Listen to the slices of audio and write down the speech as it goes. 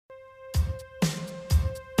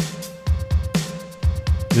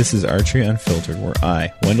This is Archery Unfiltered, where I,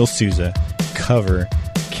 Wendell Souza, cover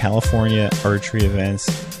California archery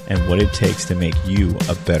events and what it takes to make you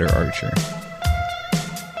a better archer.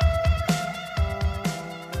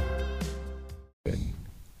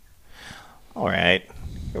 All right.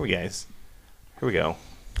 Here we guys. Here we go.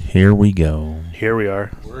 Here we go. Here we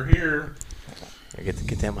are. We're here. Get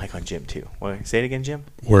that mic on Jim, too. Say it again, Jim?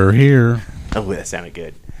 We're here. Oh, that sounded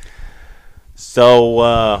good.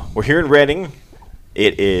 So, we're here in Redding.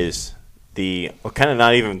 It is kind of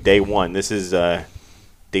not even day one. This is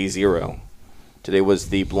day 0. Today was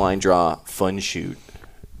the blind draw fun shoot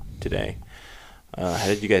today. What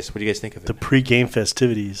did you guys think of it? The pre-game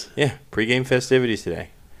festivities. Yeah, pre-game festivities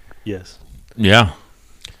today. Yes. Yeah.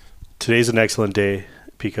 Today's an excellent day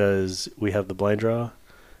because we have the blind draw,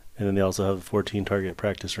 and then they also have the 14 target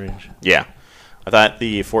practice range. Yeah. I thought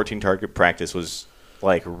the 14 target practice was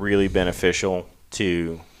like really beneficial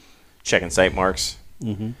to checking sight marks.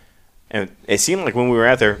 Mm-hmm. And it seemed like when we were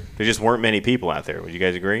out there just weren't many people out there. Would you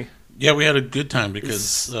guys agree? Yeah, we had a good time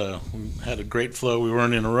because we had a great flow. We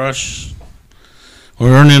weren't in a rush.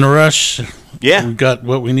 Yeah. We got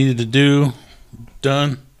what we needed to do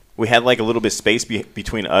done. We had like a little bit of space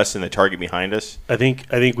between us and the target behind us. I think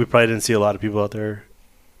we probably didn't see a lot of people out there.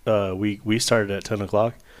 We started at 10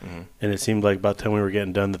 o'clock, and it seemed like about the time we were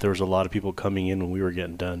getting done that there was a lot of people coming in when we were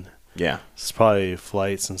getting done. Yeah. It's probably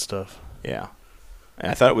flights and stuff. Yeah. And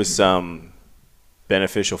I thought it was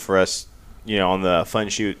beneficial for us, on the fun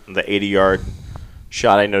shoot, the 80-yard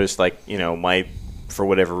shot. I noticed, for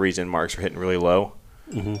whatever reason, marks were hitting really low.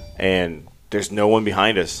 Mm-hmm. And there's no one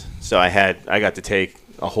behind us. So I got to take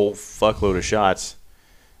a whole fuckload of shots.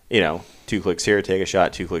 2 clicks here, take a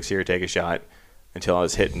shot, 2 clicks here, take a shot, until I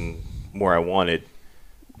was hitting where I wanted.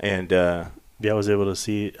 And I was able to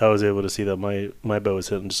see that my bow was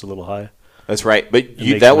hitting just a little high. That's right. But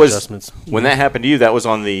when that happened to you, that was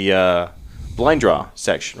on the blind draw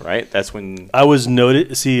section, right? That's when I was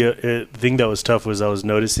the thing that was tough was I was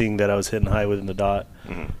noticing that I was hitting high within the dot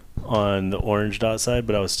on the orange dot side,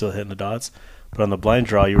 but I was still hitting the dots. But on the blind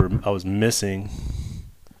draw, I was missing.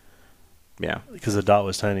 Yeah, because the dot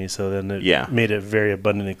was tiny. So then it made it very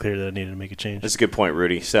abundantly clear that I needed to make a change. That's a good point,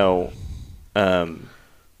 Rudy. So,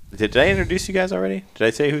 did I introduce you guys already? Did I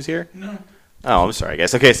say who's here? No. Oh, I'm sorry,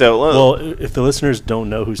 guys. Okay, so well, if the listeners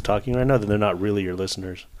don't know who's talking right now, then they're not really your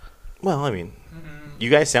listeners. Well, I mean,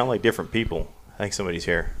 you guys sound like different people. I think somebody's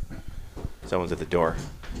here. Someone's at the door.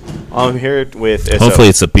 I'm here with. Hopefully,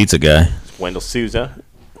 it's a pizza guy. It's Wendell Souza,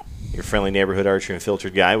 your friendly neighborhood archer and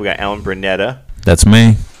filtered guy. We got Alan Brunetta. That's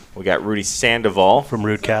me. We got Rudy Sandoval from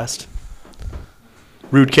Rudecast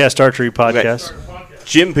Archery Podcast.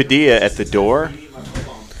 Jim Padilla at the door.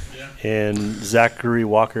 And Zachary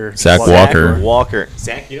Walker. Zach Walker.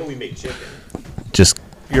 Zach, we make chicken. Just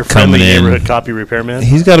your friendly neighborhood copy repairman.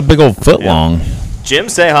 He's got a big old foot long. Jim,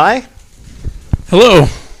 say hi. Hello.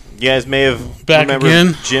 You guys may have remembered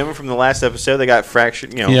again. Jim from the last episode. They got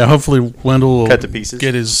fractured, Yeah, hopefully Wendell will cut to pieces.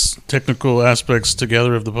 Get his technical aspects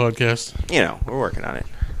together of the podcast. We're working on it.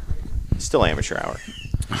 Still amateur hour.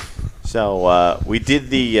 So we did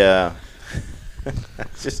the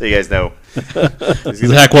just so you guys know.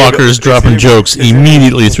 Zach Walker is dropping jokes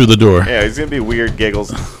immediately through the door. Yeah, it's going to be weird giggles.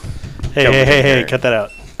 Hey, cut that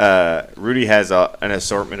out. Rudy has an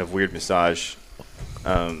assortment of weird massage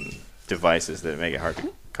devices that make it hard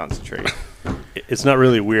to concentrate. It's not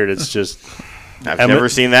really weird. It's just... I've never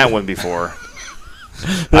seen that one before.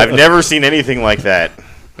 I've never seen anything like that.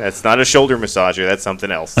 That's not a shoulder massager. That's something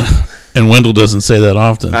else. And Wendell doesn't say that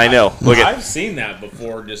often. I know. I've seen that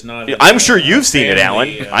before, just not. I'm sure you've seen it,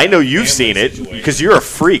 Alan. I know you've seen it because you're a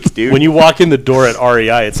freak, dude. When you walk in the door at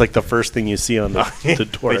REI, it's like the first thing you see on the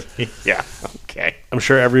door. Yeah. Okay. I'm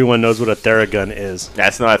sure everyone knows what a Theragun is.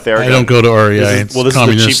 That's not a Theragun. I don't go to REI. This is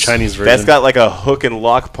the cheap Chinese version. That's got like a hook and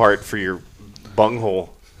lock part for your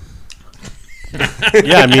bunghole.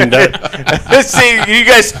 Yeah, I mean that. See, you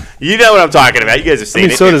guys, you know what I'm talking about. You guys have seen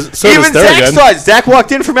it. So does Even Zach Theragun. saw it. Zach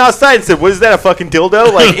walked in from outside and said, "Was that a fucking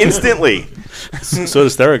dildo?" Like instantly. So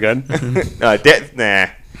does Theragun.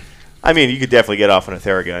 Nah. I mean, you could definitely get off on a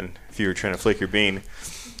Theragun if you were trying to flick your bean.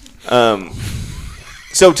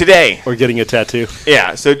 So today, or getting a tattoo.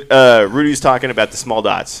 Yeah. So Rudy's talking about the small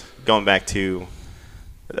dots. Going back to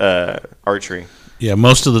archery. Yeah,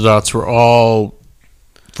 most of the dots were all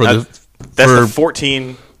That's the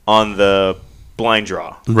 14 on the blind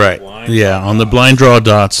draw. Right. On the blind draw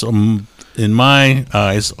dots. In my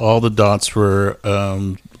eyes, all the dots were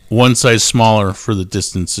one size smaller for the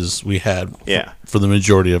distances we had. For the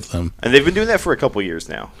majority of them. And they've been doing that for a couple years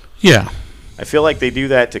now. Yeah. I feel like they do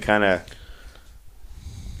that to kind of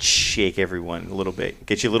shake everyone a little bit,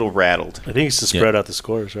 get you a little rattled. I think it's to spread out the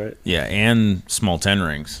scores, right? Yeah, and small 10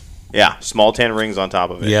 rings. Yeah, small 10 rings on top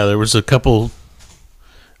of it. Yeah, there was a couple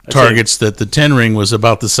targets that the 10 ring was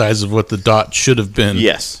about the size of what the dot should have been.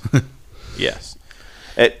 Yes. Yes.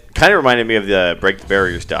 It kind of reminded me of the Break the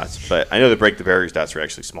Barriers dots, but I know the Break the Barriers dots are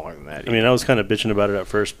actually smaller than that. I mean, I was kind of bitching about it at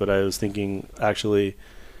first, but I was thinking actually,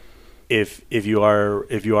 if you are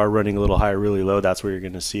running a little high, really low, that's where you're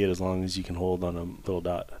going to see it as long as you can hold on a little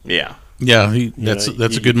dot. Yeah. Yeah, that's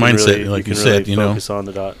a good mindset, really, like you really said. focus on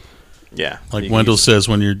the dot. Yeah. Like Wendell says,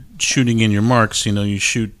 when you're shooting in your marks, you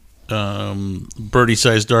shoot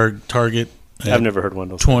birdie-sized target. I've never heard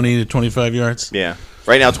Wendell 20 to 25 yards. Yeah.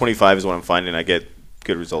 Right now, 25 is what I'm finding I get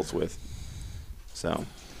good results with. So,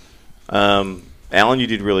 Alan, you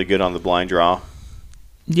did really good on the blind draw.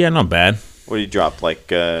 Yeah, not bad. What did you drop? Like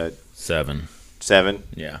 7. 7?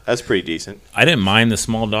 Yeah. That's pretty decent. I didn't mind the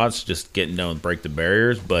small dots, just getting done with Break the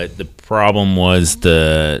Barriers, but the problem was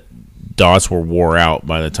the dots were wore out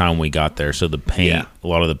by the time we got there, so the paint, a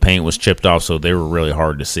lot of the paint was chipped off, so they were really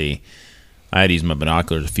hard to see. I had to use my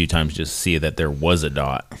binoculars a few times just to see that there was a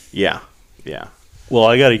dot. Yeah. Yeah. Well,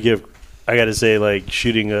 I got to say, like,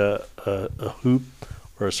 shooting a hoop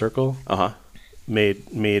or a circle made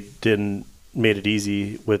it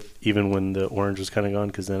easy with even when the orange was kind of gone,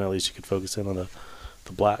 because then at least you could focus in on the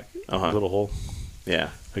black little hole. Yeah.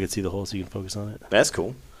 I could see the hole, so you can focus on it. That's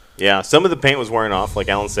cool. Yeah. Some of the paint was wearing off, like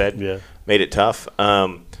Alan said. Yeah. Made it tough.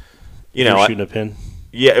 Shooting a pin.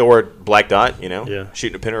 Yeah, or a black dot, Yeah.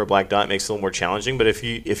 Shooting a pin or a black dot makes it a little more challenging. But if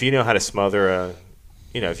you know how to smother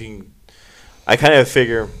if you can, I kind of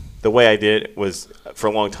figure the way I did it was for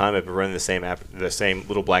a long time I've been running the same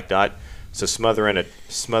little black dot. So smothering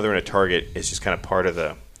a target is just kind of part of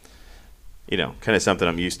the, kind of something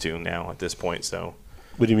I'm used to now at this point. So.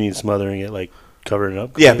 What do you mean smothering it, like covering it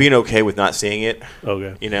up? Yeah, being okay with not seeing it.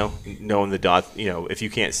 Okay. Knowing the dot. If you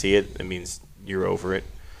can't see it, it means you're over it.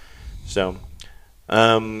 So.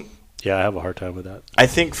 Yeah, I have a hard time with that. I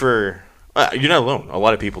think you're not alone. A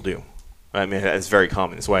lot of people do. I mean, it's very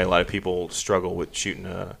common. That's why a lot of people struggle with shooting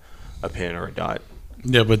a pin or a dot.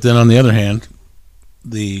 Yeah, but then on the other hand,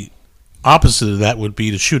 the opposite of that would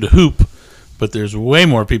be to shoot a hoop, but there's way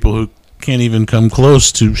more people who can't even come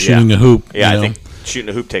close to shooting a hoop. Yeah, I think shooting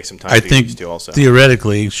a hoop takes some time I to get think used to also.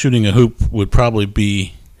 Theoretically, shooting a hoop would probably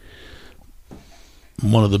be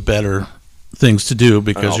one of the better things to do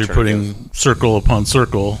because you're putting circle upon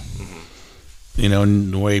circle. Mm-hmm.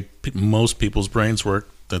 And the way most people's brains work,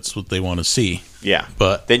 that's what they want to see. Yeah,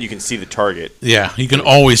 but then you can see the target. Yeah, you can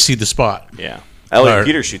always see the spot. Yeah, Elliot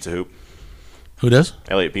Peters shoots a hoop. Who does?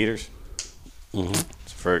 Elliot Peters.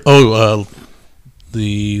 Mm-hmm.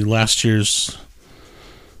 The last year's.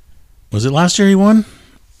 Was it last year he won?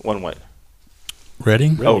 Won what?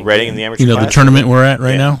 Reading. Oh, Reading in the amateur class? The tournament we're at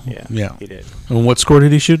right now? Yeah, he did. And what score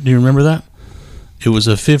did he shoot? Do you remember that? It was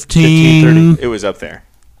a 15-30. It was up there.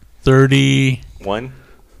 31?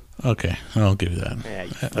 Okay, I'll give you that. Yeah,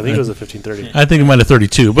 I think it was a 15-30. I think it might have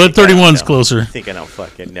 32, but 31's closer. I think I don't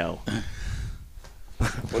fucking know.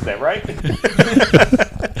 Was that right?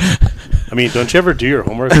 I mean, don't you ever do your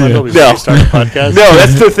homework before you start a podcast? No,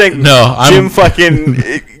 that's the thing. No, Jim fucking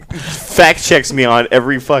fact checks me on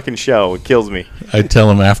every fucking show. It kills me. I tell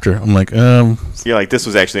him after. I'm like, You're like, this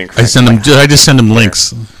was actually incorrect. I just send him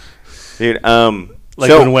links. Dude,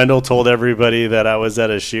 when Wendell told everybody that I was at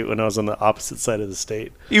a shoot when I was on the opposite side of the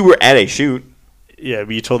state. You were at a shoot. Yeah,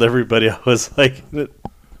 but you told everybody I was like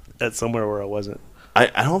at somewhere where I wasn't.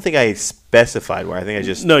 I don't think I specified where. I think I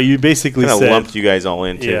just you basically kind of said, lumped you guys all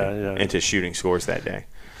into shooting scores that day.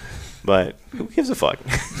 But who gives a fuck?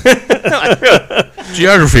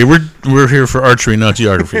 Geography. We're here for archery, not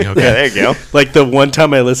geography. Okay. Yeah, there you go. Like the one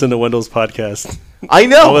time I listened to Wendell's podcast, I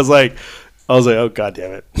know. I was like, oh god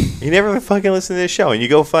damn it! You never fucking listen to this show, and you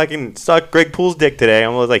go fucking suck Greg Poole's dick today. I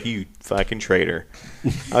was like, you fucking traitor.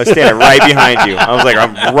 I was standing right behind you. I was like,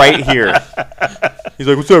 I'm right here. He's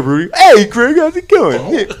like, what's up, Rudy? Hey, Greg, how's it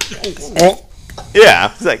going? Yeah.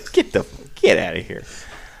 I was like, get out of here.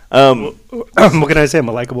 What can I say? I'm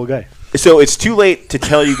a likable guy. So it's too late to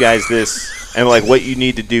tell you guys this and like what you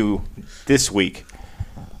need to do this week.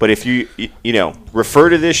 But if you refer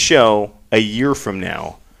to this show a year from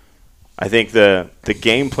now, I think the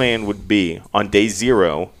game plan would be on day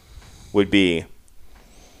 0 would be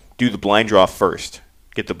do the blind draw first.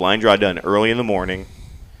 Get the blind draw done early in the morning.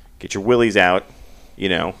 Get your willies out.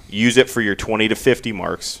 Use it for your 20 to 50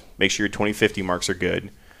 marks. Make sure your 20-50 marks are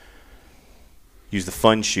good. Use the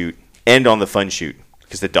fun shoot. End on the fun shoot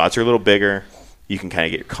because the dots are a little bigger. You can kind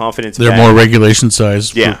of get your confidence back. They're more regulation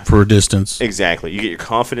size for distance. Exactly. You get your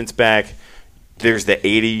confidence back. There's the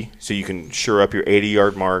 80, so you can sure up your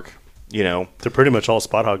 80-yard mark. They're pretty much all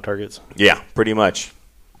spot hog targets. Yeah, pretty much.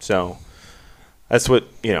 So that's what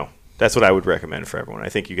I would recommend for everyone. I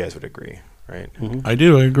think you guys would agree, right? Mm-hmm. I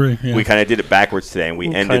do. I agree. Yeah. We kind of did it backwards today, and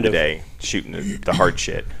we ended the day shooting the hard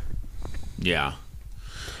shit. Yeah.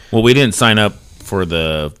 Well, we didn't sign up for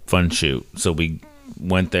the fun shoot, so we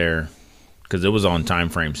went there because it was on time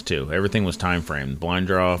frames too. Everything was time framed. Blind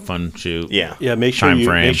draw, fun shoot. Yeah. Make sure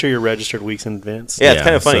you're registered weeks in advance. Yeah, it's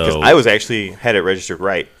kind of funny because I was actually had it registered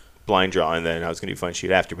right, blind draw, and then I was going to do fun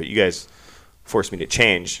shoot after. But you guys forced me to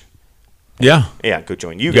change. Yeah. Yeah, go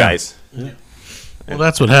join you guys. Yeah. Well,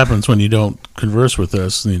 that's what happens when you don't converse with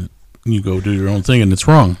us. You go do your own thing, and it's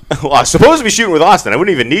wrong. Well, I was supposed to be shooting with Austin. I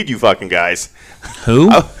wouldn't even need you fucking guys. Who?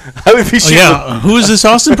 I would be shooting. Yeah, who is this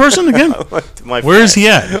Austin person again? Where is he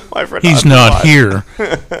at? My friend He's not here.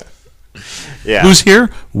 Yeah. Who's here?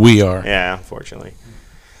 We are. Yeah, unfortunately.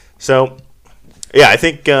 So, yeah, I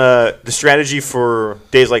think the strategy for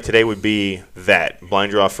days like today would be that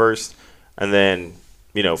blind draw first, and then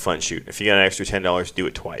fun shoot. If you got an extra $10, do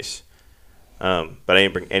it twice. But I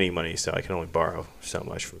didn't bring any money, so I can only borrow so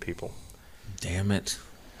much from people. Damn it.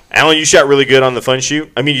 Alan, you shot really good on the fun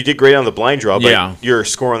shoot. I mean, you did great on the blind draw, but your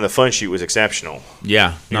score on the fun shoot was exceptional.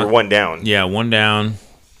 Yeah. You were one down. Yeah, one down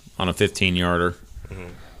on a 15-yarder. Mm-hmm.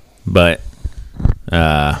 But,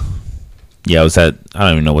 it was that, I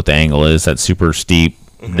don't even know what the angle is, that super steep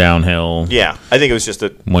downhill. Yeah, I think it was just a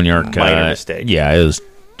 1 yard minor mistake. Yeah, it was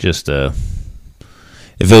just a...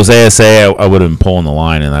 If it was ASA, I would have been pulling the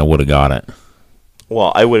line, and I would have got it.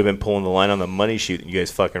 Well, I would have been pulling the line on the money shoot that you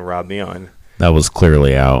guys fucking robbed me on. That was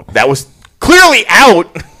clearly out. That was clearly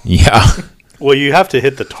out? Yeah. Well, you have to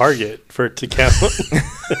hit the target for it to count.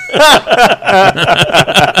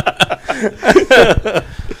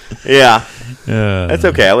 Yeah. That's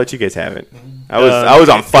okay. I'll let you guys have it. I was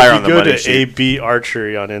on fire on the money shoot. Go to AB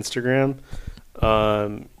Archery on Instagram.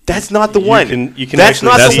 That's not the one. That's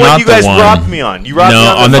not the one you guys robbed me on. You robbed me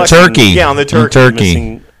on the turkey. Yeah, on the turkey.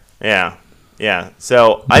 Turkey. Yeah.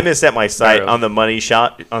 So I misset my sight on the money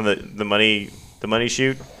shot, on the money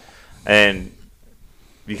shoot, and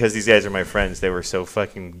because these guys are my friends, they were so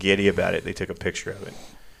fucking giddy about it. They took a picture of it.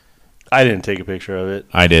 I didn't take a picture of it.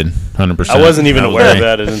 I did, 100%. I wasn't even aware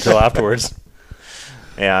about it until afterwards.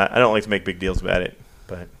 Yeah, I don't like to make big deals about it,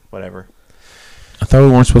 but whatever. I thought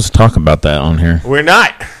we weren't supposed to talk about that on here. We're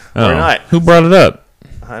not. Oh. We're not. Who brought it up?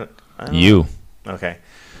 I don't you. know. Okay.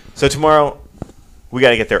 So tomorrow, we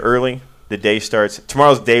got to get there early. The day starts.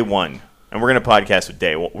 Tomorrow's day one, and we're going to podcast with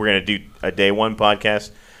day. We're going to do a day one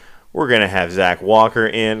podcast. We're going to have Zach Walker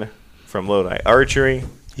in from Lodi Archery.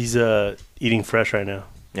 He's eating fresh right now.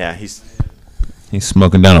 Yeah, he's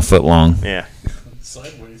smoking down a foot long. Yeah.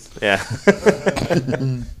 Sideways. Yeah.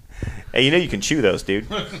 Hey, you can chew those, dude.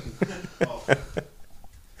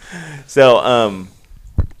 So,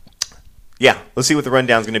 yeah, let's see what the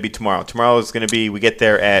rundown's going to be tomorrow. Tomorrow is going to be, we get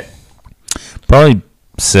there at probably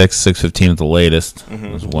 6:15 at the latest.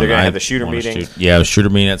 Mm-hmm. They're going to have the shooter meeting. Yeah, the shooter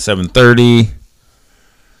meeting at 7:30.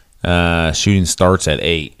 Shooting starts at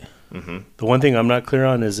 8. Mm-hmm. The one thing I'm not clear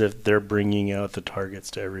on is if they're bringing out the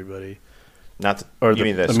targets to everybody.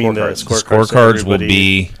 Scorecards will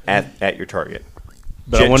be at your target.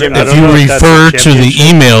 But if you refer to the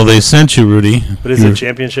email they sent you, Rudy. But is it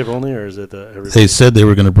championship only, or is it the everybody? They said they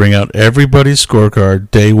were going to bring out everybody's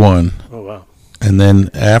scorecard day one. Oh, wow. And then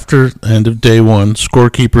after end of day one,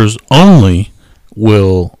 scorekeepers only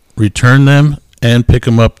will return them and pick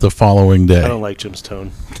them up the following day. I don't like Jim's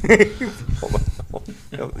tone. Hold on.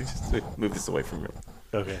 Just move this away from me.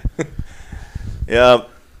 Okay. Yeah,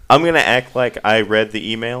 I'm going to act like I read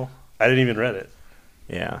the email. I didn't even read it.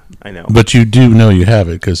 Yeah, I know. But you do know you have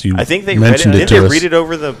it because you. I think they mentioned read it. Did they read it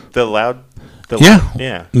over the loud?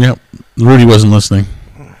 Yeah. Rudy wasn't listening.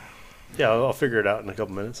 Yeah, I'll figure it out in a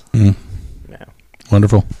couple minutes. Mm. Yeah.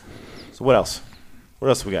 Wonderful. So what else? What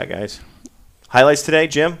else we got, guys? Highlights today,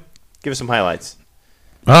 Jim? Give us some highlights.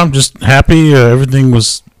 I'm just happy. Everything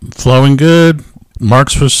was flowing good.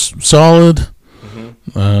 Marks was solid.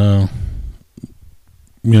 Mm-hmm.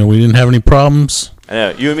 We didn't have any problems. I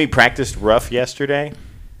know. You and me practiced rough yesterday.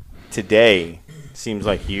 Today seems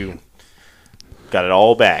like you got it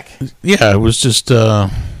all back. Yeah, it was just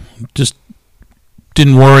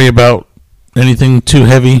didn't worry about anything too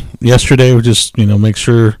heavy yesterday. We just make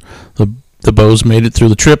sure the bows made it through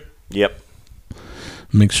the trip. Yep.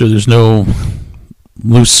 Make sure there's no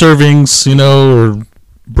loose servings, or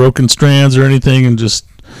broken strands or anything, and just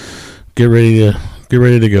get ready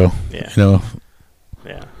to go. Yeah.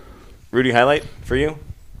 Yeah. Rudy, highlight for you?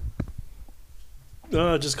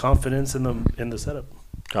 Just confidence in the setup.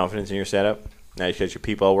 Confidence in your setup. Now you got your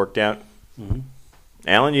people all worked out. Mm-hmm.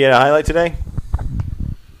 Alan, you had a highlight today?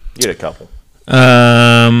 You had a couple.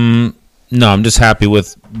 No, I'm just happy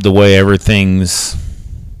with the way everything's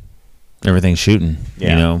shooting. Yeah.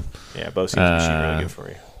 You know, Yeah, both seems to be shooting really good for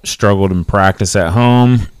you. Struggled in practice at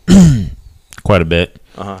home quite a bit.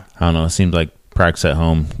 Uh-huh. I don't know. It seems like practice at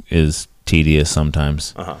home is tedious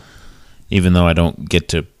sometimes. Uh-huh. Even though I don't get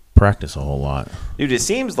to practice a whole lot. Dude, it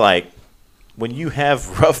seems like when you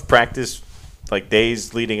have rough practice, like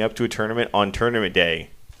days leading up to a tournament, on tournament day,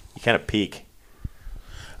 you kind of peak.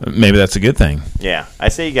 Maybe that's a good thing. Yeah. I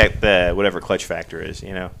say you got the whatever clutch factor is,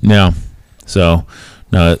 you know? Yeah. So,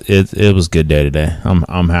 no, it was a good day today.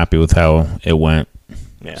 I'm happy with how it went.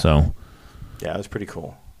 Yeah. So, yeah, it was pretty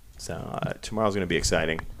cool. So, tomorrow's going to be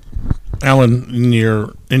exciting. Alan, in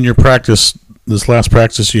your practice, this last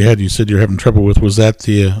practice you had, you said you're having trouble with. Was that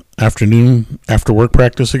the afternoon after work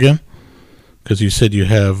practice again? Because you said you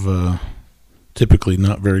have typically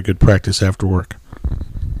not very good practice after work.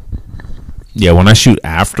 yeah, when I shoot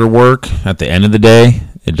after work at the end of the day,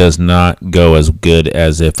 it does not go as good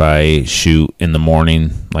as if I shoot in the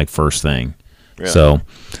morning, like first thing. Really? So,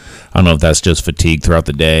 I don't know if that's just fatigue throughout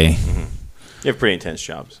the day You have pretty intense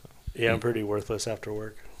jobs. Yeah, I'm pretty worthless after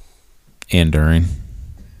work. and during.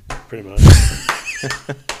 Pretty much.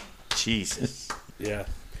 Jesus. Yeah.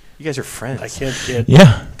 You guys are friends. I can't get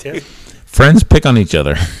Yeah. tip. Friends pick on each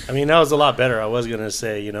other. I mean, that was a lot better. I was going to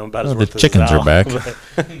say, about as Oh, the worthless chickens as are Al, back.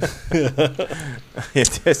 but-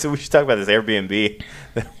 So we should talk about this Airbnb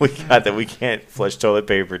that we got that we can't flush toilet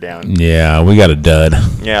paper down. Yeah, we got a dud.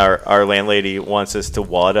 Yeah, our landlady wants us to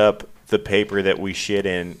wad up the paper that we shit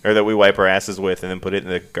in, or that we wipe our asses with, and then put it in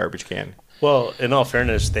the garbage can. Well, in all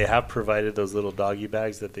fairness, they have provided those little doggy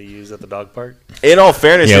bags that they use at the dog park. In all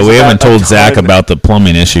fairness, Yeah, there's we about haven't a told Zach ton- about the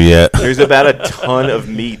plumbing issue yet. There's about a ton of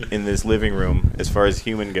meat in this living room as far as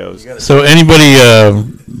human goes. So anybody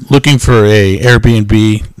looking for a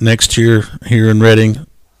Airbnb next year here in Reading,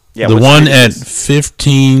 Yeah, the what one street at is this?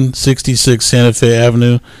 1566 Santa Fe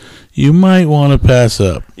Avenue, you might want to pass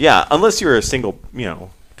up. Yeah, unless you're a single,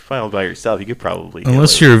 filed by yourself, you could probably. do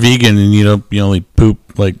Unless it. you're a vegan and you only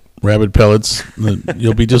poop like rabbit pellets, then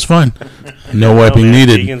you'll be just fine. No wiping man,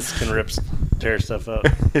 needed. Vegans can tear stuff up.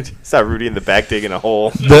 It's not Rudy in the back digging a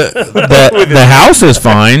hole. The house is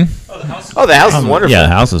fine. Oh, the house is wonderful. Yeah, the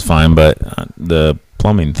house is fine, but the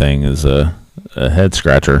plumbing thing is a head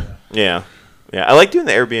scratcher. Yeah. I like doing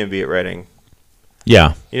the Airbnb at Reading.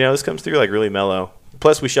 Yeah. This comes through like really mellow.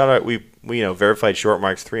 Plus, we shot out we verified short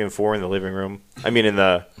marks 3 and 4 in the living room. I mean, in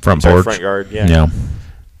the Front porch. front yard. Yeah. Yeah.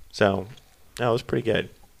 So, no, it was pretty good.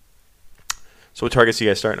 So, what targets are you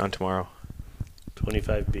guys starting on tomorrow?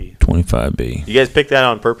 25B. 25B. You guys picked that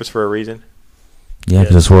on purpose for a reason? Yeah,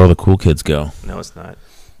 because that's where all the cool kids go. No, it's not.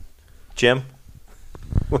 Jim,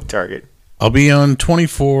 what target? I'll be on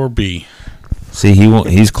 24B. See,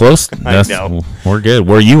 he's close. know. We're good.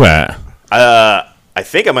 Where are you at? I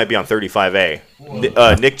think I might be on 35A.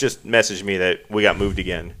 Nick just messaged me that we got moved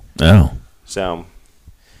again. Oh. So,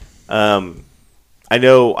 I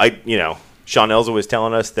know, Sean Elza was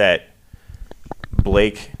telling us that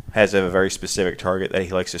Blake has a very specific target that he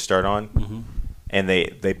likes to start on, and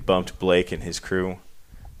they bumped Blake and his crew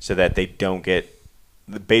so that they don't get.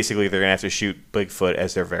 Basically, they're gonna have to shoot Bigfoot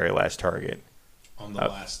as their very last target On the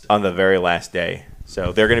last day. on the very last day.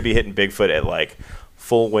 So they're gonna be hitting Bigfoot at like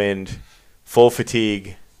full wind, full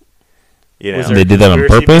fatigue. Was They did that on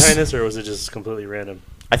conspiracy purpose? behind this, or was it just completely random?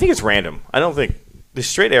 I think it's random. I don't think the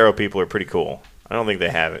straight arrow people are pretty cool. I don't think they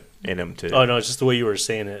have it in them to. Oh no, it's just the way you were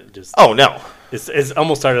saying it. Just Oh no, it's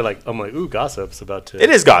almost started like I'm like, ooh, gossip's about to. it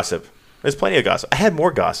is gossip. There's plenty of gossip. I had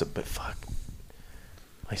more gossip, but fuck,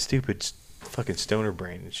 my stupid fucking stoner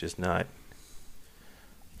brain. It's just not.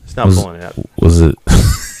 It's not pulling it up. Was it?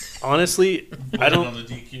 Honestly, I don't. On the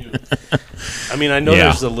DQ. I mean, I know Yeah.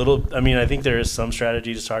 there's a little. I mean, I think there is some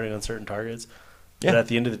strategy to starting on certain targets. Yeah. But at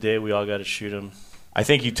the end of the day, we all got to shoot them. I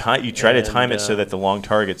think you try to And, time it so that the long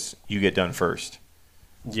targets you get done first.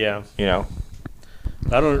 Yeah, You know.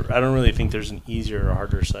 I don't really think there's an easier or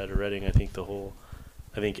harder side of Reading. I think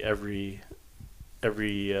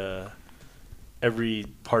every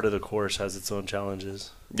part of the course has its own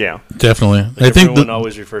challenges. Yeah. Definitely. Like I think everyone the,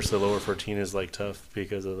 always refers to the lower 14 as like tough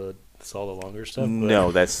because of it's all the longer stuff. but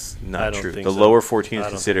No, that's I not don't true. think The so. lower 14 I is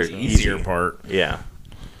don't considered think so. easier part. Yeah.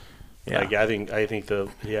 Yeah. Like, I think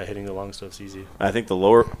hitting the long stuff's easy. I think the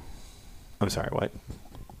lower. I'm sorry. What?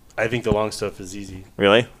 I think the long stuff is easy.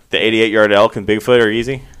 Really? The 88-yard elk and Bigfoot are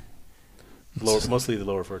easy. Mostly the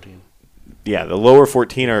lower 14. Yeah. The lower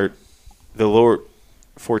 14 are. The lower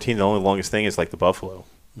 14. The only longest thing is like the buffalo,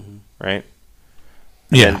 right?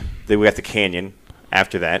 And yeah. then we got the canyon.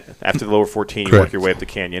 After that, after the lower 14, you Correct. work your way up the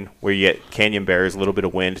canyon, where you get canyon bears, a little bit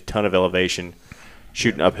of wind, ton of elevation,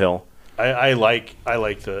 shooting uphill. I like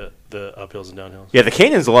the uphills and downhills. Yeah, the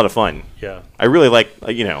canyon's a lot of fun. Yeah. I really like,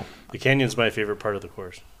 The canyon's my favorite part of the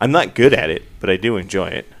course. I'm not good at it, but I do enjoy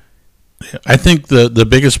it. I think the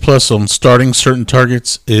biggest plus on starting certain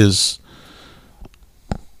targets is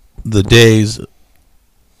the days.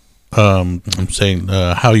 I'm saying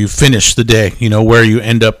how you finish the day. Where you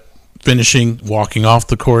end up finishing, walking off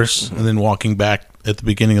the course, and then walking back at the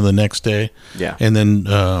beginning of the next day. Yeah. And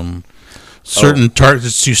then certain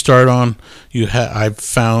targets you start on, I've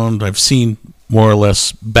seen more or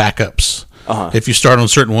less backups. If you start on a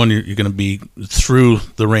certain one, you're going to be through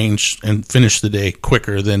the range and finish the day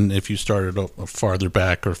quicker than if you started farther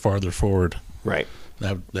back or farther forward. Right.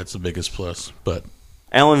 That's the biggest plus. But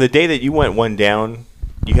Alan, the day that you went one down,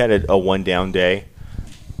 you had a one down day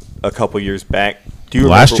a couple years back. Do you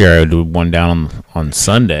Last remember? year I did one down on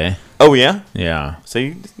Sunday. Oh yeah. Yeah. So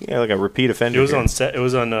you like a repeat offender. It was here. on set. It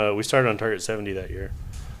was on. We started on target 70 that year.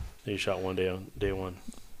 You shot one day on day one.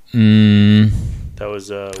 That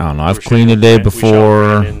was. I don't know. I've cleaned a day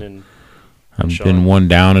before. I've been one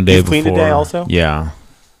down a day You've before. cleaned a day also? Yeah.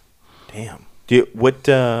 Damn. Do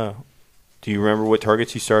you remember what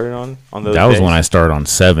targets you started on those That was days? when I started on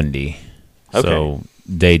 70. Okay. So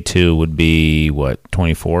day 2 would be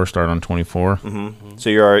 24. Start on 24. Mm-hmm. So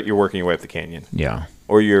you're working your way up the canyon, Yeah.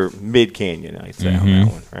 or you're mid canyon, I'd say on that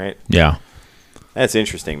one, right? Yeah. That's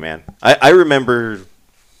interesting, man. I remember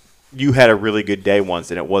you had a really good day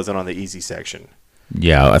once, and it wasn't on the easy section.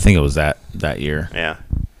 Yeah. I think it was that year. Yeah.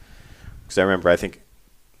 Because I remember, I think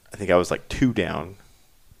I was like 2 down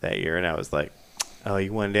that year, and I was like, "Oh,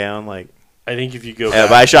 you went down?" Like, I think if you go but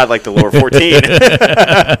back, I shot like the lower 14.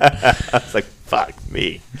 I was like, "Fuck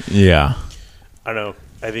me." Yeah. I don't know.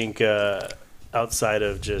 I think outside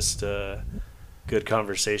of just good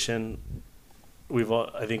conversation,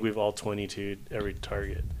 I think we've all 22'd every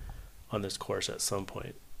target on this course at some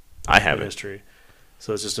point I in haven't. history.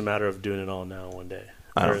 So it's just a matter of doing it all now one day.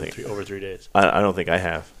 I don't Or think- over 3 days. I don't think I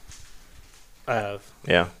have. I have.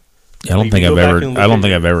 Yeah. I don't If think you I've go back ever. and look I don't at think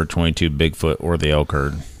your- I've ever 22 Bigfoot or the elk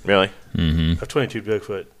herd. Really? Mm-hmm. I've 22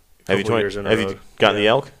 Bigfoot. Have you Years in a have row. you gotten the Yeah.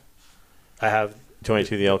 elk? I have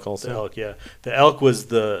 22 the elk also. the elk. Yeah, the elk was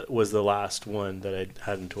the last one that I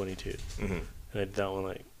had in 22, Mhm. and I did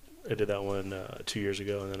that one 2 years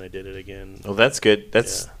ago, and then I did it again. Well, that's good.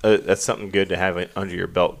 That's something good to have it under your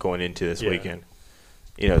belt going into this Yeah. weekend.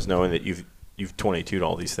 Is knowing that you've 22'd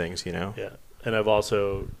all these things. Yeah, and I've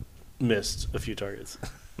also missed a few targets.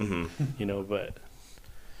 Mm-hmm. But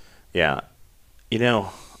Yeah.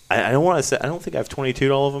 I don't want to say. I don't think I've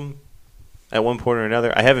 22'd all of them at one point or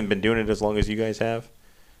another. I haven't been doing it as long as you guys have.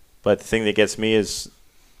 But the thing that gets me is,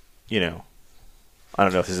 I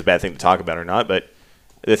don't know if this is a bad thing to talk about or not, but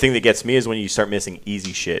the thing that gets me is when you start missing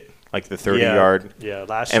easy shit, like the 30-yard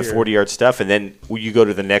last and year 40-yard stuff, and then you go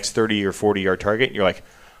to the next 30 or 40-yard target, and you're like,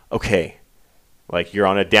 okay, like you're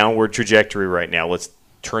on a downward trajectory right now. Let's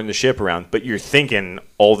turn the ship around. But you're thinking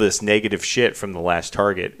all this negative shit from the last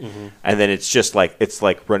target, and then it's just like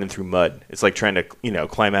running through mud. It's like trying to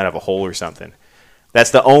climb out of a hole or something.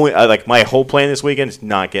 That's the only my whole plan this weekend is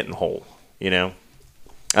not getting the hole.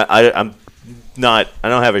 I'm not. I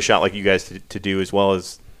don't have a shot like you guys to do as well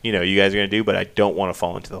as you guys are going to do, but I don't want to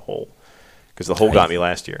fall into the hole because the hole got me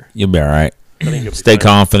last year. You'll be all right. I think you'll be Stay fine.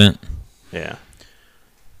 confident. Yeah.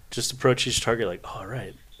 Just approach each target like, all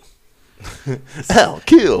right, Oh,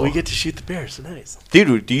 cool. we get to shoot the bear. So nice.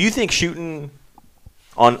 Dude, do you think shooting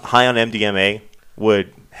high on MDMA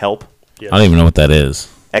would help? Yeah. I don't even know what that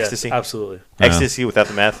is. Ecstasy? Yes, absolutely. Ecstasy without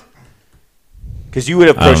the meth? Because you would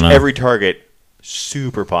I don't approach know. every target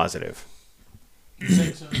super positive.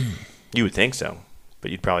 You would think so.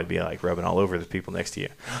 But you'd probably be like rubbing all over the people next to you.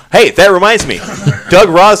 Hey, that reminds me. Doug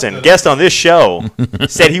Rosen, guest on this show,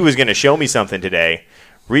 said he was going to show me something today.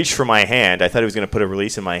 Reached for my hand. I thought he was going to put a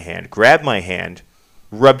release in my hand. Grabbed my hand.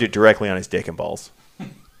 Rubbed it directly on his dick and balls.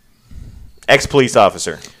 Ex-police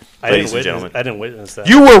officer. Ladies and gentlemen. I didn't witness that.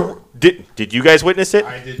 You were... Did you guys witness it?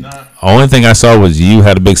 I did not. Only thing I saw was you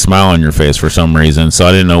had a big smile on your face for some reason, so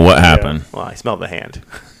I didn't know what happened. Well, I smelled the hand.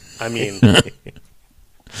 I mean,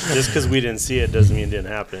 just because we didn't see it doesn't mean it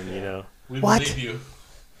didn't happen. We What? believe you.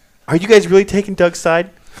 Are you guys really taking Doug's side?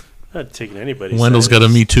 I'm not taking anybody's Wendell's side. got a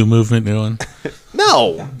Me Too movement going.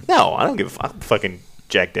 No, I don't give a fuck. Fucking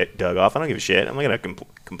jack Doug off. I don't give a shit. I'm not gonna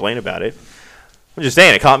complain about it. I'm just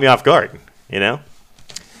saying it caught me off guard.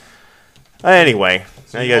 Anyway,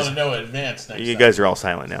 now you guys, know in advance next you guys are all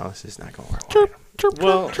silent now. This is not going to work.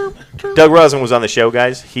 Well, Doug Rosen was on the show,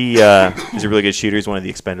 guys. He is a really good shooter. He's one of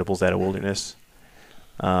the expendables out of Wilderness.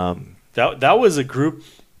 that was a group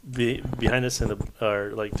behind us, there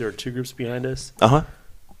were 2 groups behind us, Uh huh.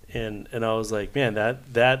 and I was like, man,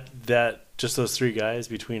 that just those three guys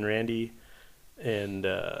between Randy and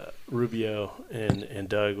Rubio and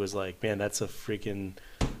Doug was like, man, that's a freaking.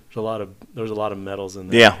 There's a lot of medals in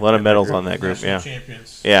there. Yeah, a lot of medals on that group. National Yeah,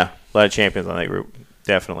 champions. yeah, a lot of champions on that group.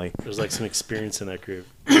 Definitely. There's like some experience in that group.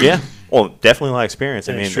 Yeah. Well, definitely a lot of experience.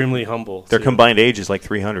 And I mean, extremely humble. their too. combined age is like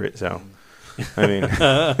 300. So, I mean,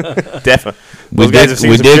 definitely. We Those guys have seen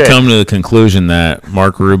did some shit. come to the conclusion that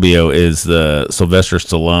Mark Rubio is the Sylvester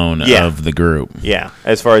Stallone Yeah. of the group. Yeah,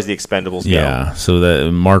 as far as the Expendables go. Yeah, so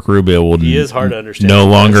that Mark Rubio will He is hard to understand. no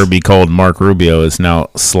guys. longer be called Mark Rubio. It's now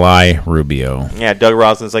Sly Rubio. Yeah, Doug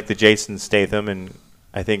Roslин's like the Jason Statham, and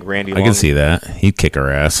I think Randy Long. I can see that. He'd kick our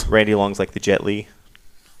ass. Randy Long's like the Jet Li.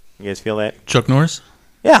 You guys feel that? Chuck Norris?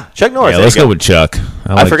 Yeah, Chuck Norris. Yeah, there let's you go with Chuck.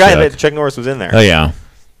 I like forgot Chuck. that Chuck Norris was in there. Oh yeah.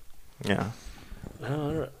 Yeah.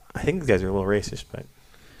 Oh, I think these guys are a little racist, but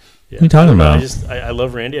yeah. What are you talking I about? I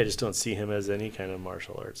love Randy. I just don't see him as any kind of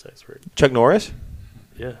martial arts expert. Chuck Norris?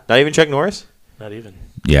 Yeah, Not even Chuck Norris? not even.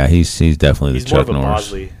 Yeah, he's definitely He's the more Chuck of a Norris.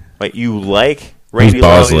 Bosley. Wait, you like Randy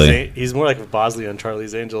Bosley? Long? He's more like a Bosley on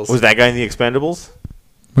Charlie's Angels. Was that guy in the Expendables?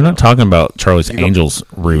 We're not talking about Charlie's Angels,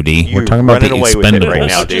 Rudy. You're We're talking about the running away with it Expendables. right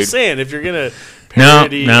now, I'm dude. just saying, if you're gonna No,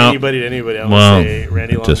 parody no. anybody to anybody, I'm Well, gonna say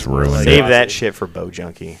Randy Long. just ruined it. Save that shit for Bo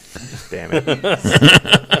Junkie. Damn it.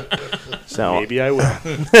 So, Maybe I will.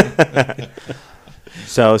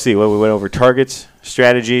 so let's see. What we went over: targets,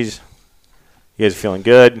 strategies. You guys are feeling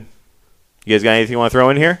good? You guys got anything you want to throw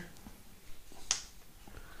in here?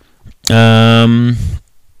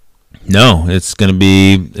 No, it's gonna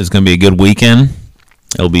be a good weekend.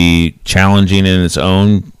 It'll be challenging in its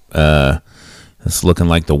own. It's looking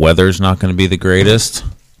like the weather's not going to be the greatest.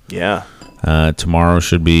 Yeah. Tomorrow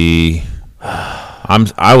should be.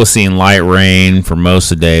 I was seeing light rain for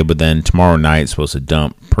most of the day, but then tomorrow night's supposed to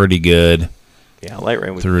dump pretty good Yeah, light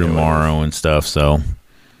rain through tomorrow and stuff. So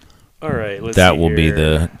All right, let's that see will be here.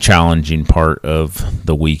 the challenging part of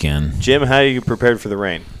the weekend. Jim, how are you prepared for the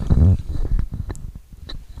rain?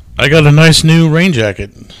 I got a nice new rain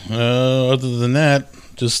jacket. Other than that,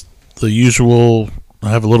 just the usual. I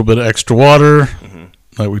have a little bit of extra water,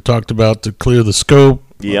 like we talked about, to clear the scope.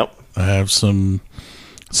 Yep. I have some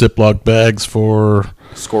Ziploc bags for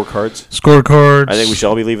Scorecards. scorecards. I think we should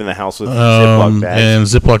all be leaving the house with Ziploc bags.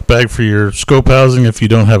 and Ziploc bag for your scope housing if you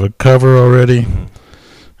don't have a cover already.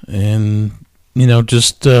 And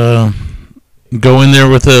just go in there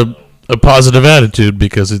with a positive attitude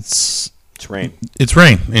because it's rain. It's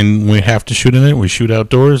rain and we have to shoot in it. We shoot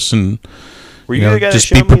outdoors and Were you the guy that just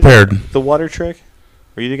showed be me prepared. the water trick?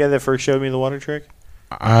 Were you the guy that first showed me the water trick?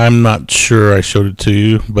 I'm not sure I showed it to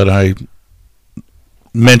you, but I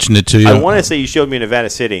mentioned it to you. I want to say you showed me in Nevada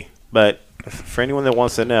City, but for anyone that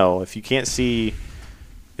wants to know, if you can't see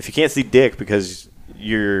Dick because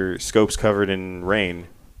your scope's covered in rain,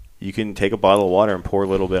 you can take a bottle of water and pour a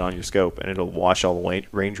little bit on your scope, and it'll wash all the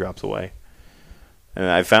raindrops away. And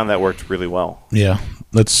I found that worked really well. Yeah,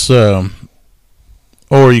 that's.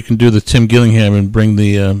 Or you can do the Tim Gillingham and bring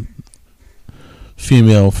the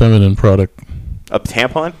feminine product. A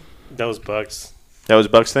tampon? That was Bucks. That was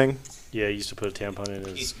Buck's thing? Yeah, he used to put a tampon in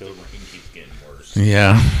his scope.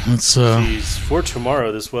 Yeah, it's. Jeez. For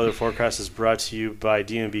tomorrow, this weather forecast is brought to you by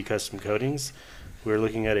DMB Custom Coatings. We're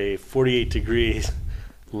looking at a 48 degree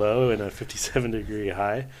low and a 57 degree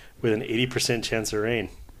high with an 80% chance of rain.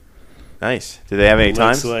 Nice. Do they have any Looks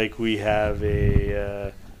times? like we have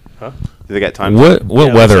a. Do they got time? What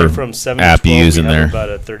yeah, weather looks like from 7 to app you 12, using we have there? About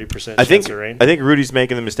a 30% I chance of rain. think Rudy's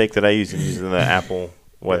making the mistake that I use in using the Apple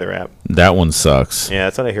weather app. That one sucks. Yeah,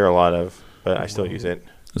 that's what I hear a lot of, but I still use it.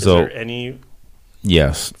 Is So there any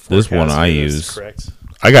yes, this one forecast I for this? use. Correct.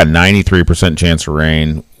 I got 93% chance of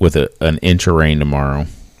rain with an inch of rain tomorrow.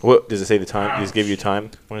 What does it say? The time? Does it give you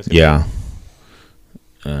time? When it's gonna Yeah.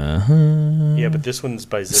 Yeah, but this one's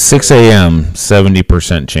by zip 6 code. a.m.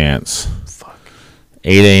 70% chance. be? Fuck.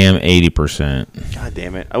 8 a.m. 80%. God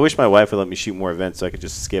damn it! I wish my wife would let me shoot more events so I could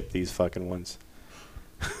just skip these fucking ones.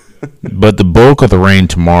 But the bulk of the rain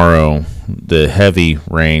tomorrow, the heavy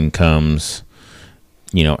rain comes,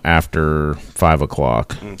 after 5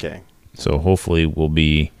 o'clock. Okay. So hopefully we'll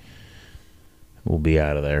be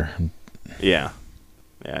out of there. Yeah.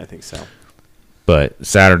 Yeah, I think so. But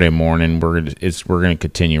Saturday morning, we're gonna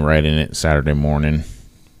continue right in it. Saturday morning.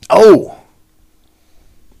 Oh,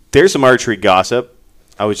 there's some archery gossip.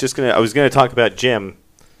 I was gonna talk about Jim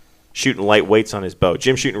shooting light weights on his bow.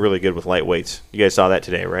 Jim's shooting really good with light weights. You guys saw that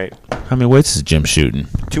today, right? How many weights is Jim shooting?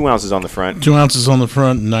 2 ounces on the front. 2 ounces on the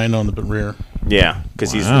front, 9 on the rear. Yeah,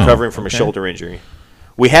 because he's Wow, recovering from a okay. shoulder injury.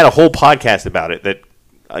 We had a whole podcast about it that,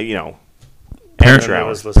 amateur That hour.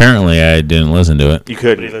 was listening. Apparently, I didn't listen to it. You Nobody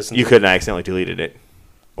couldn't. listened You to it. couldn't. I accidentally deleted it.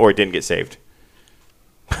 or it didn't get saved.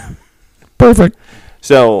 Perfect.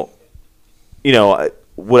 So,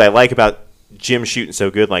 what I like about Jim shooting so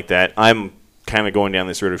good like that, I'm kind of going down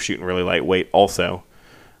this road of shooting really lightweight also.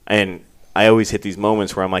 And I always hit these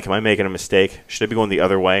moments where I'm like, am I making a mistake? Should I be going the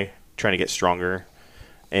other way, trying to get stronger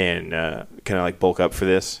and kind of like bulk up for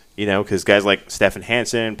this? Because guys like Stephen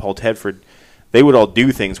Hansen, Paul Tedford, they would all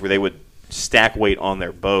do things where they would stack weight on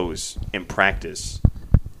their bows in practice,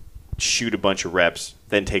 shoot a bunch of reps,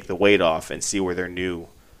 then take the weight off and see where their new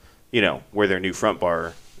front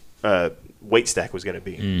bar weight stack was going to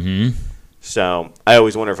be. Mm-hmm. So I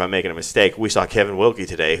always wonder if I'm making a mistake. We saw Kevin Wilkie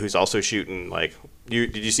today, who's also shooting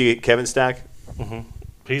did you see Kevin's stack? Mm-hmm.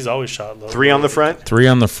 He's always shot low. 3 on the front, 3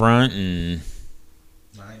 on the front, and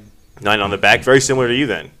 9 on the back. Very similar to you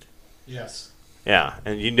then. Yes. Yeah,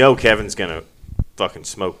 and Kevin's gonna fucking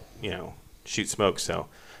smoke, shoot smoke. So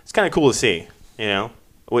it's kind of cool to see.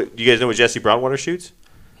 What do you guys know what Jesse Broadwater shoots?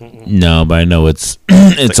 no, but I know it's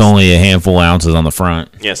it's only a handful of ounces on the front.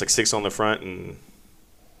 Yeah, it's like 6 on the front and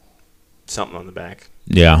something on the back.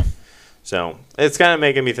 Yeah. So it's kind of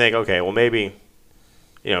making me think, okay, well maybe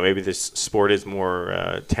this sport is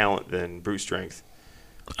more talent than brute strength.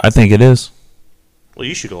 I think it is. Well,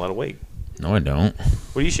 you shoot a lot of weight. No, I don't.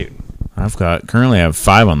 What are you shooting? Currently I have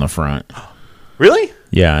 5 on the front. Really?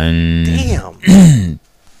 Yeah, and Damn.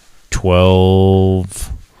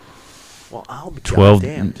 12, Well, I'll be 12,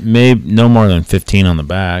 goddamned. maybe no more than 15 on the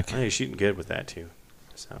back. Oh, you're shooting good with that too.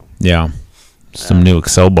 So Yeah. Some new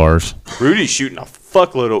Excel bars. Rudy's shooting a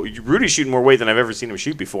fuckload of. Rudy's shooting more weight than I've ever seen him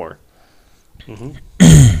shoot before. Mm-hmm.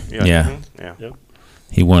 Yeah. mhm, yeah. Yep.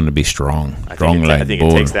 He wanted to be strong. I Strong think, like I think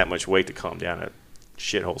bull. it takes that much weight to calm down a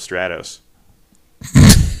shithole Stratos.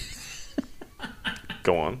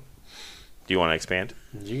 Go on. Do you want to expand?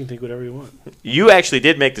 You can think whatever you want. You actually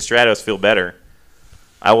did make the Stratos feel better.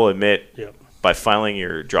 I will admit, Yep. by filing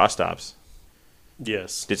your draw stops.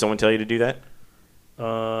 Yes. Did someone tell you to do that?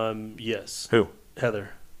 Yes. Who? Heather.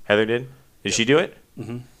 Heather did? Did she do it?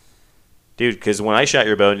 Mm-hmm. Dude, because when I shot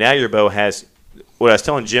your bow, now your bow has. What I was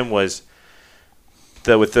telling Jim was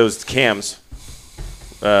that with those cams,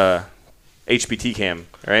 HBT cam,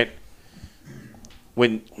 right?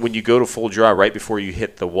 When you go to full draw right before you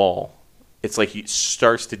hit the wall, it's like it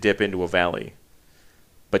starts to dip into a valley,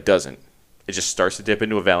 but doesn't. It just starts to dip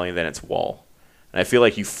into a valley and then it's wall. And I feel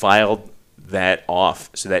like you filed that off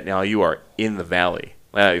so that now you are in the valley.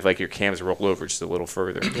 Like your cams rolled over just a little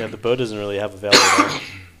further. Yeah, the bow doesn't really have a valley at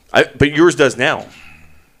all. But yours does now.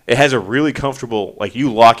 It has a really comfortable, like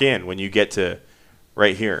you lock in when you get to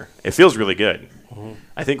right here. It feels really good. Mm-hmm.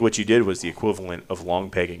 I think what you did was the equivalent of long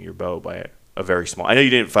pegging your bow by a very small. I know you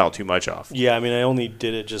didn't file too much off. Yeah, I mean, I only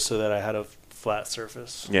did it just so that I had a flat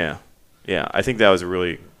surface. Yeah. I think that was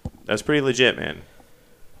that's pretty legit, man.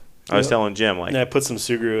 I was telling Jim, And I put some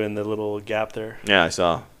Sugru in the little gap there. yeah, I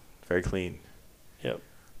saw. Very clean. Yep.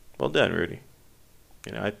 Well done, Rudy.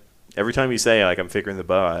 Every time you say, I'm figuring the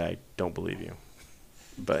bow, I don't believe you.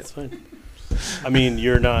 That's But fine. I mean,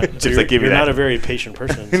 you're not. Just you're like give me you're that. not a very patient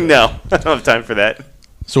person. So. no, I don't have time for that.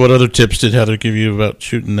 So, what other tips did Heather give you about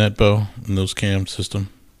shooting that bow and those cam system?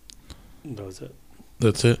 That was it.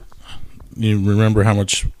 That's it. You remember how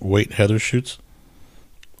much weight Heather shoots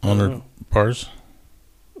on her know. bars?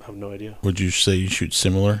 I have no idea. Would you say you shoot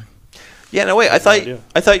similar? Yeah, no, wait. No idea.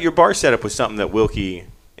 I thought your bar setup was something that Wilkie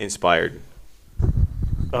inspired.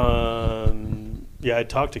 Yeah, I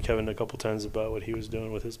talked to Kevin a couple times about what he was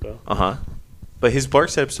doing with his bow. Uh-huh. But his bar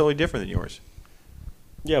setup's totally different than yours.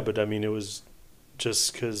 Yeah, but I mean, it was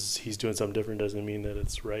just because he's doing something different doesn't mean that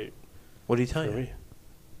it's right What did he tell for you? me.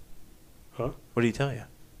 Huh? What did he tell you?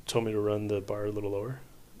 Told me to run the bar a little lower.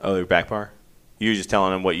 Oh, your back bar? You were just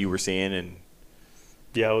telling him what you were seeing and...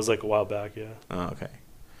 Yeah, it was like a while back, yeah. Oh, okay.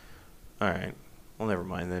 All right. Well, never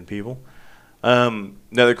mind then, people.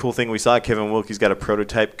 Another cool thing we saw, Kevin Wilkie's got a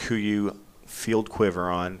prototype Kuiu field quiver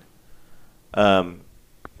on.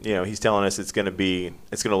 He's telling us it's going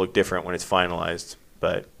to look different when it's finalized,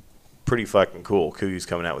 but pretty fucking cool. Kuiu's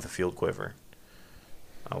coming out with a field quiver.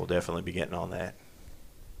 I will definitely be getting on that.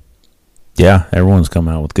 Yeah, everyone's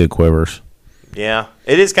coming out with good quivers. Yeah,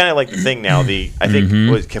 it is kind of like the thing now. I think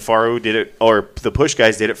Kifaru did it, or the Push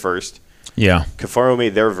guys did it first. Yeah. Kifaru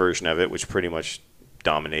made their version of it, which pretty much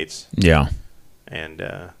dominates. Yeah. And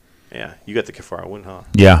you got the Kifaru one, huh?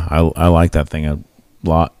 Yeah, I like that thing a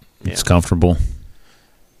lot. It's Yeah. comfortable.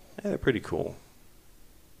 Yeah, they're pretty cool.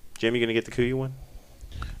 Jim, you gonna get the Kuiu one?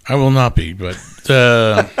 I will not be, but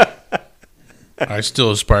I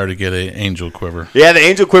still aspire to get an angel quiver. Yeah, the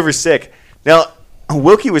Angel Quiver's sick. Now,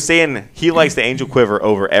 Wilkie was saying he likes the Angel Quiver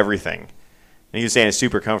over everything. And he was saying it's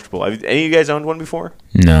super comfortable. Have any of you guys owned one before?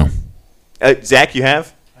 No. Zach, you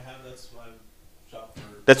have? I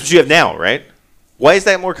That's what you have now, right? Why is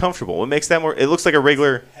that more comfortable? What makes that more? It looks like a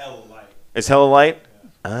regular. Hella light. It's hella light.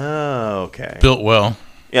 Oh, okay. Built well.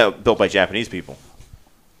 Yeah, built by Japanese people.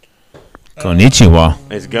 Konnichiwa.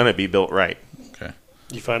 It's gonna be built right. Okay.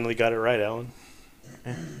 You finally got it right, Alan.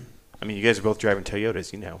 I mean, you guys are both driving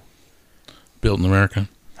Toyotas, you know. Built in America.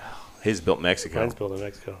 His built in Mexico. Mine's built in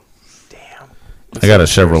Mexico. Damn. I got a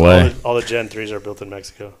Chevrolet. All the Gen 3s are built in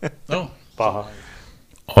Mexico. Oh. Baja.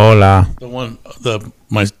 Hola.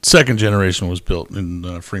 My second generation was built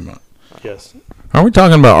in Fremont. Yes. Are we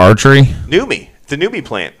talking about archery? Numi. It's a Numi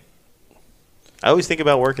plant. I always think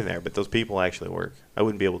about working there, but those people actually work. I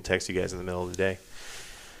wouldn't be able to text you guys in the middle of the day.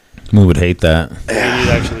 We would hate that. Maybe it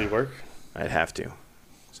actually work. I'd have to.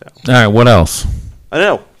 So All right, what else? I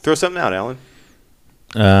don't know. Throw something out, Alan.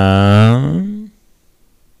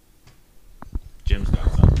 Jim's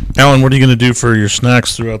got something. Alan, what are you going to do for your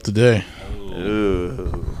snacks throughout the day?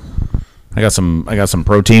 Ooh. I got some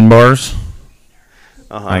protein bars.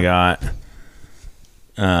 Uh-huh. I got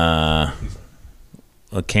a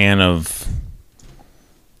can of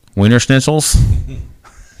Wiener Schnitzels,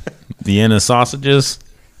 Vienna sausages.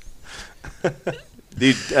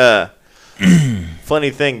 Dude, funny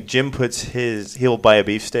thing, Jim he'll buy a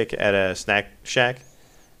beef stick at a snack shack,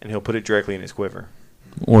 and he'll put it directly in his quiver.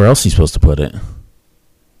 Where else are you supposed to put it?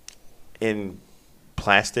 In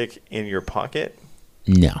plastic in your pocket?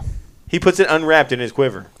 No. He puts it unwrapped in his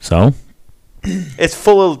quiver. So? It's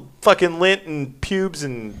full of fucking lint and pubes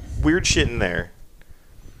and weird shit in there.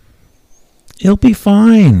 It'll be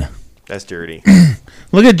fine. That's dirty.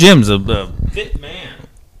 Look at Jim's a fit man.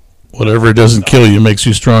 Whatever doesn't kill you makes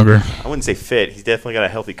you stronger. I wouldn't say fit. He's definitely got a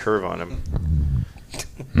healthy curve on him.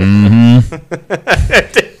 Mm-hmm.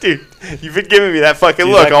 Dude, you've been giving me that fucking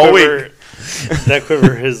Dude, look that all quiver- week. That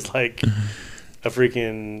quiver is like a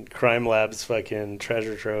freaking Crime Labs fucking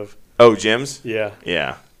treasure trove. Oh, Jim's? Yeah.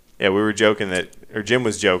 Yeah. Yeah, we were joking that, or Jim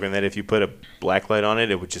was joking that if you put a black light on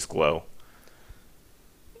it, it would just glow.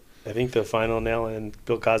 I think the final nail in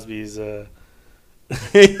Bill Cosby's Yeah,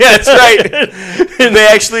 that's right. And they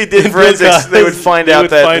actually did forensics. They would find out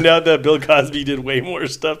that Bill Cosby did way more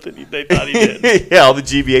stuff than they thought he did. yeah, all the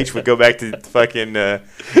GBH would go back to fucking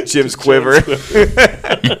Jim's quiver.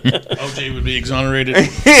 OJ would be exonerated.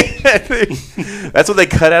 That's what they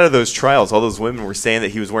cut out of those trials. All those women were saying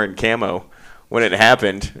that he was wearing camo when it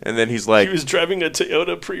happened, and then he's like, He was driving a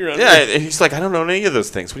Toyota pre-runner. yeah, and he's like, I don't know any of those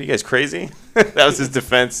things. What are you guys, crazy? That was his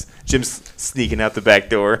defense. Jim's sneaking out the back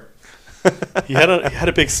door. He had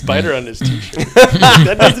a big spider on his t-shirt.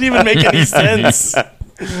 That doesn't even make any sense.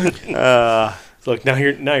 So look, now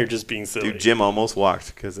you're just being silly. Dude, Jim almost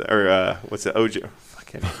walked what's it? OJ?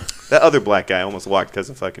 Fucking that other black guy almost walked because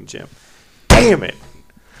of fucking Jim. Damn it!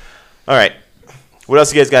 All right, what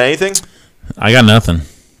else? You guys got anything? I got nothing.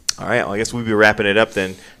 All right, well, I guess we'll be wrapping it up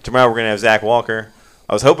then. Tomorrow we're gonna have Zach Walker.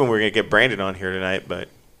 I was hoping we were gonna get Brandon on here tonight, but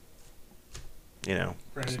you know,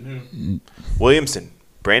 Brandon Williamson,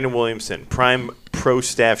 prime pro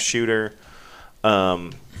staff shooter,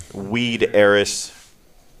 weed heiress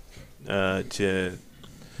to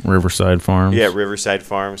Riverside Farms. Yeah, Riverside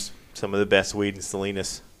Farms. Some of the best weed in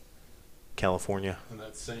Salinas, California. And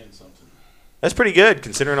that's saying something. That's pretty good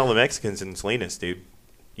considering all the Mexicans in Salinas, dude.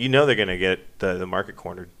 You know they're going to get the market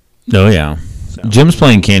cornered. Oh, yeah. So. Jim's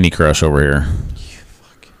playing Candy Crush over here.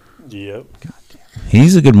 Yep.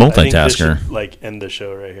 He's a good I think this multitasker. should, end the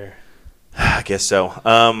show right here. I guess so.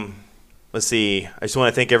 Let's see. I just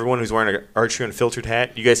want to thank everyone who's wearing an Archery Unfiltered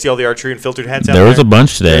hat. You guys see all the Archery Unfiltered hats out there? There was a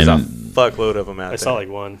bunch today. There's a and fuckload of them out there. I saw like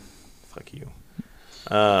one. Fuck you.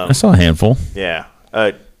 I saw a handful. Yeah.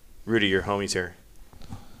 Rudy, your homie's here.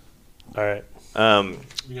 All right.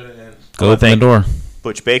 Go with Andor.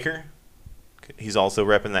 Butch Baker. He's also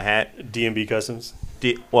repping the hat. D&B Customs.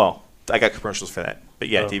 Well, I got commercials for that. But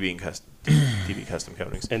yeah, Oh. DB Custom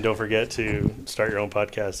Coatings. And don't forget to start your own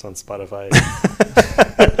podcast on Spotify.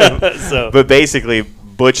 But basically,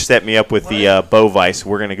 Butch set me up with the Bow Vice.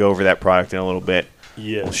 We're going to go over that product in a little bit.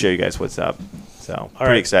 Yeah. We'll show you guys what's up. So, right.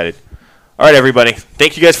 pretty excited. All right, everybody.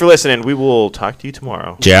 Thank you guys for listening. We will talk to you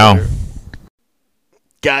tomorrow. Ciao.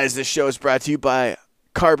 Guys, this show is brought to you by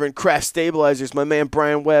Carbon Craft Stabilizers. My man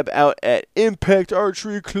Brian Webb out at Impact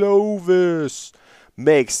Archery Clovis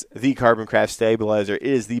makes the Carbon Craft Stabilizer. It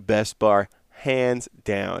is the best bar, hands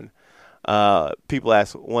down. People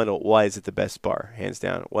ask, Wendell, why is it the best bar, hands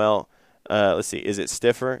down? Well, let's see. Is it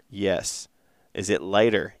stiffer? Yes. Is it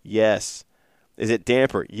lighter? Yes. Is it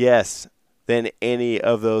damper? Yes. Than any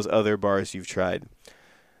of those other bars you've tried.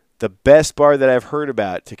 The best bar that I've heard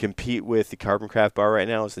about to compete with the Carbon Craft bar right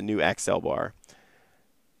now is the new Axel bar.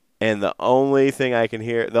 And the only thing I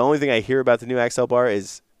hear about the new Axel bar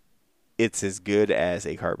is it's as good as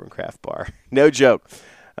a Carbon Craft bar. No joke.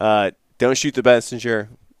 Don't shoot the messenger.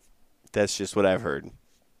 That's just what I've heard.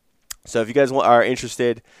 So if you guys are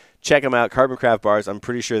interested, check them out. Carbon Craft bars. I'm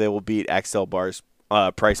pretty sure they will beat Axel bars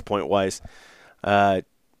price point wise.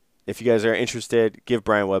 If you guys are interested, give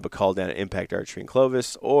Brian Webb a call down at Impact Archery in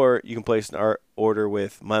Clovis, or you can place an order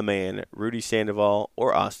with my man Rudy Sandoval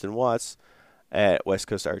or Austin Watts at West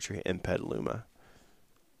Coast Archery in Petaluma.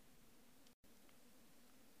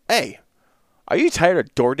 Hey, are you tired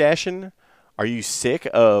of door dashing? Are you sick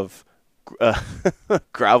of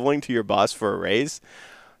groveling to your boss for a raise?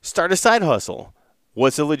 Start a side hustle.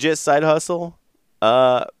 What's a legit side hustle?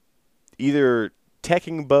 Either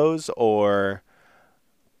teching bows or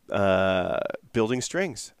building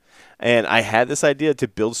strings. And I had this idea to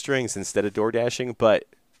build strings instead of door dashing, but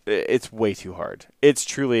it's way too hard. It's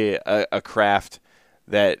truly a craft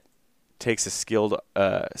that takes a skilled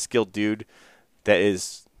dude that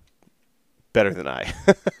is better than I.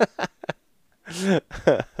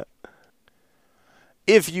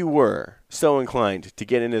 If you were so inclined to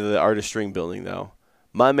get into the art of string building, though,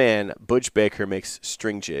 my man Butch Baker makes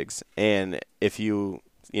string jigs. And if you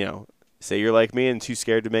say you're like me and too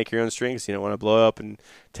scared to make your own strings, you don't want to blow up and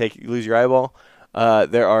lose your eyeball,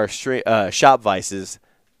 there are shop vices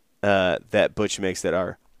that Butch makes that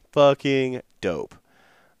are fucking dope.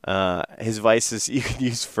 His vices you can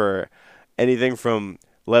use for anything from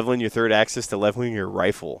leveling your third axis to leveling your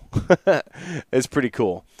rifle. It's pretty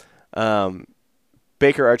cool.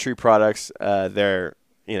 Baker Archery Products, they're,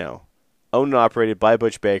 owned and operated by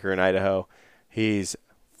Butch Baker in Idaho. He's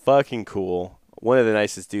fucking cool. One of the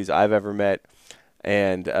nicest dudes I've ever met.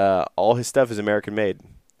 And all his stuff is American made.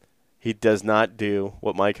 He does not do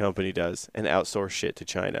what my company does and outsource shit to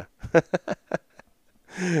China.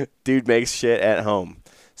 Dude makes shit at home.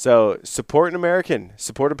 So support an American,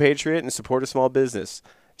 support a patriot, and support a small business.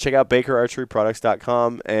 Check out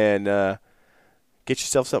BakerArcheryProducts.com and get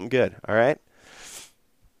yourself something good, all right?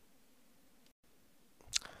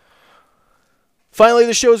 Finally,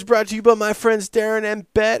 the show is brought to you by my friends Darren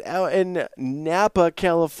and Bet out in Napa,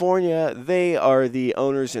 California. They are the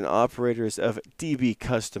owners and operators of DB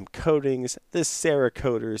Custom Coatings, the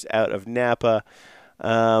Cerakoaters out of Napa.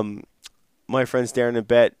 My friends Darren and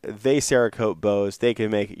Bet, they Cerakote bows. They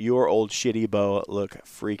can make your old shitty bow look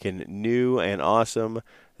freaking new and awesome.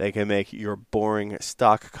 They can make your boring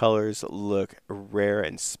stock colors look rare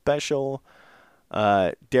and special.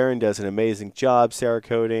 Darren does an amazing job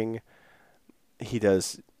Cerakoting. He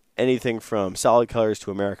does anything from solid colors to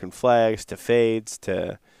American flags to fades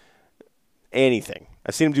to anything.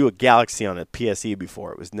 I've seen him do a Galaxy on a PSE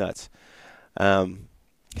before. It was nuts.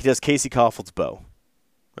 He does Casey Kaufhold's bow.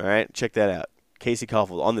 All right, check that out. Casey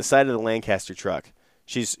Kaufhold on the side of the Lancaster truck.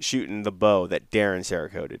 She's shooting the bow that Darren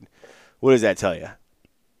Cerakoted. What does that tell you?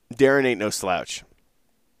 Darren ain't no slouch.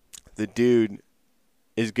 The dude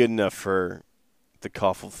is good enough for the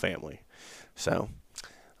Kaufhold family. So,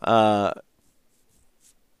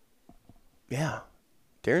 yeah,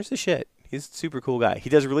 Darren's the shit. He's a super cool guy. He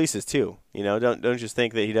does releases too. Don't just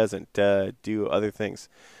think that he doesn't do other things.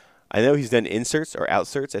 I know he's done inserts or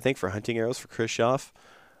outserts, I think, for hunting arrows for Chris Schaff.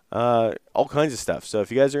 All kinds of stuff. So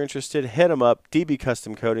if you guys are interested, hit him up. DB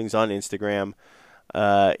Custom Coatings on Instagram.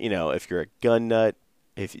 If you're a gun nut,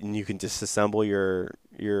 if you can disassemble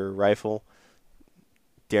your rifle,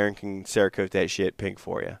 Darren can Cerakote that shit pink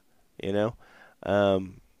for you.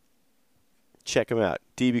 Check them out.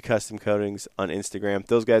 DB Custom Coatings on Instagram.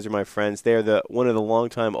 Those guys are my friends. They're one of the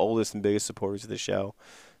longtime oldest and biggest supporters of the show.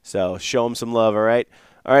 So show them some love, all right?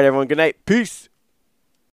 All right, everyone. Good night. Peace.